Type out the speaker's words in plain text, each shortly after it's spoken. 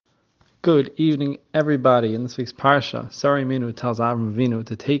Good evening, everybody. In this week's Parsha, Sarai Minu tells Avraham Avinu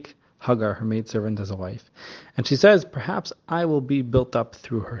to take Hagar, her maidservant, as a wife. And she says, perhaps I will be built up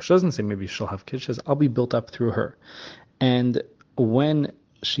through her. She doesn't say maybe she'll have kids. She says, I'll be built up through her. And when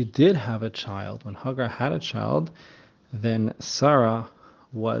she did have a child, when Hagar had a child, then Sarah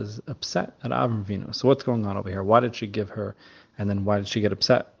was upset at Avraham Avinu. So what's going on over here? Why did she give her, and then why did she get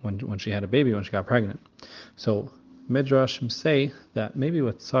upset when she had a baby, when she got pregnant? So Midrashim say that maybe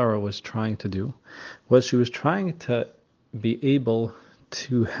what Sarah was trying to do was she was trying to be able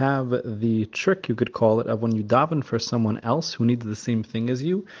to have the trick, you could call it, of when you daven for someone else who needs the same thing as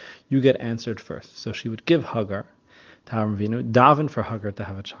you get answered first. So she would give Hagar to Avraham Avinu, daven for Hagar to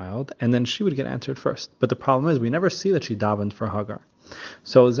have a child, and then she would get answered first. But the problem is we never see that she davened for Hagar.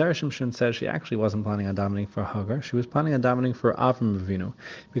 So Shimshon says she actually wasn't planning on davening for Hagar. She was planning on davening for Avraham Avinu,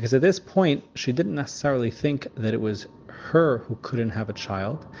 because at this point she didn't necessarily think that it was her who couldn't have a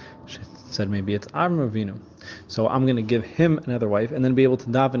child. She said maybe it's Avraham Avinu. So I'm going to give him another wife and then be able to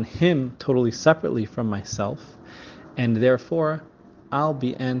daven him totally separately from myself, and therefore I'll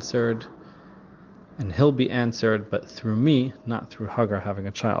be answered and he'll be answered, but through me, not through Hagar having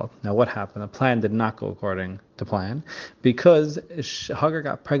a child. Now what happened? The plan did not go according to plan, because Hagar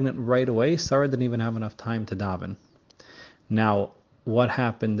got pregnant right away. Sarah didn't even have enough time to daven. Now, what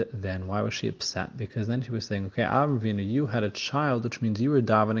happened then? Why was she upset? Because then she was saying, okay, Avraham, you had a child, which means you were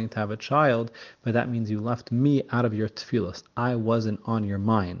davening to have a child, but that means you left me out of your tefillos. I wasn't on your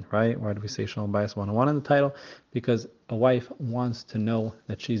mind, right? Why do we say shalom bayis 101 in the title? Because a wife wants to know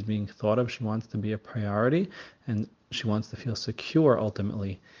that she's being thought of. She wants to be a priority, and she wants to feel secure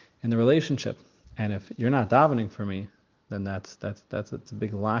ultimately in the relationship. And if you're not davening for me, then it's a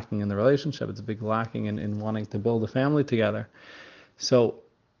big lacking in the relationship. It's a big lacking in wanting to build a family together. So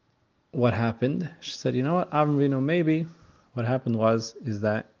what happened? She said, you know what, Avraham, maybe what happened is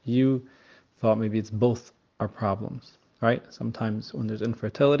that you thought maybe it's both our problems, right? Sometimes when there's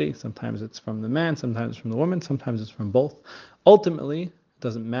infertility, sometimes it's from the man, sometimes it's from the woman, sometimes it's from both. Ultimately, it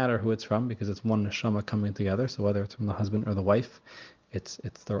doesn't matter who it's from, because it's one neshama coming together. So whether it's from the husband or the wife,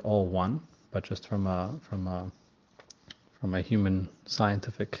 they're all one, but just from a human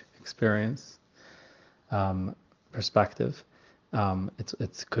scientific experience perspective.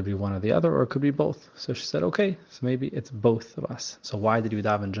 It could be one or the other, or it could be both. So she said, okay, so maybe it's both of us. So why did you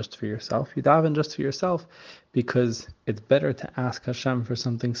daven just for yourself? You daven just for yourself because it's better to ask Hashem for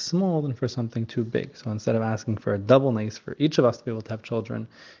something small than for something too big. So instead of asking for a double nace for each of us to be able to have children,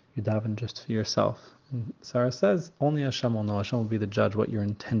 you daven just for yourself. And Sarah says, only Hashem will know. Hashem will be the judge what your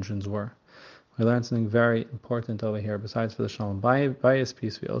intentions were. We learned something very important over here. Besides for the shalom bayis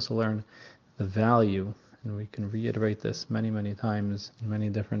piece, we also learn the value. And we can reiterate this many, many times in many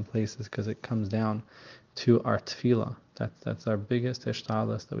different places, because it comes down to our tefillah. That's our biggest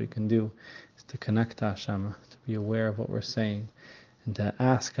ishtalas that we can do, is to connect to Hashem, to be aware of what we're saying, and to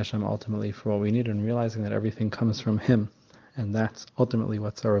ask Hashem ultimately for what we need, and realizing that everything comes from Him. And that's ultimately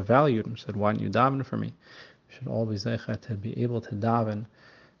what Sarah valued. And she said, why don't you daven for me? We should all be zeichet to be able to daven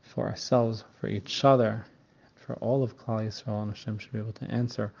for ourselves, for each other, for all of Klal Yisrael, and Hashem should be able to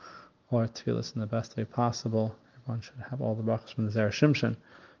answer or tefillas in the best way possible. Everyone should have all the brachas from the Shimshon.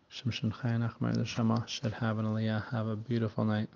 Shimshon Chai Nachman the Shema should have an aliyah. Have a beautiful night.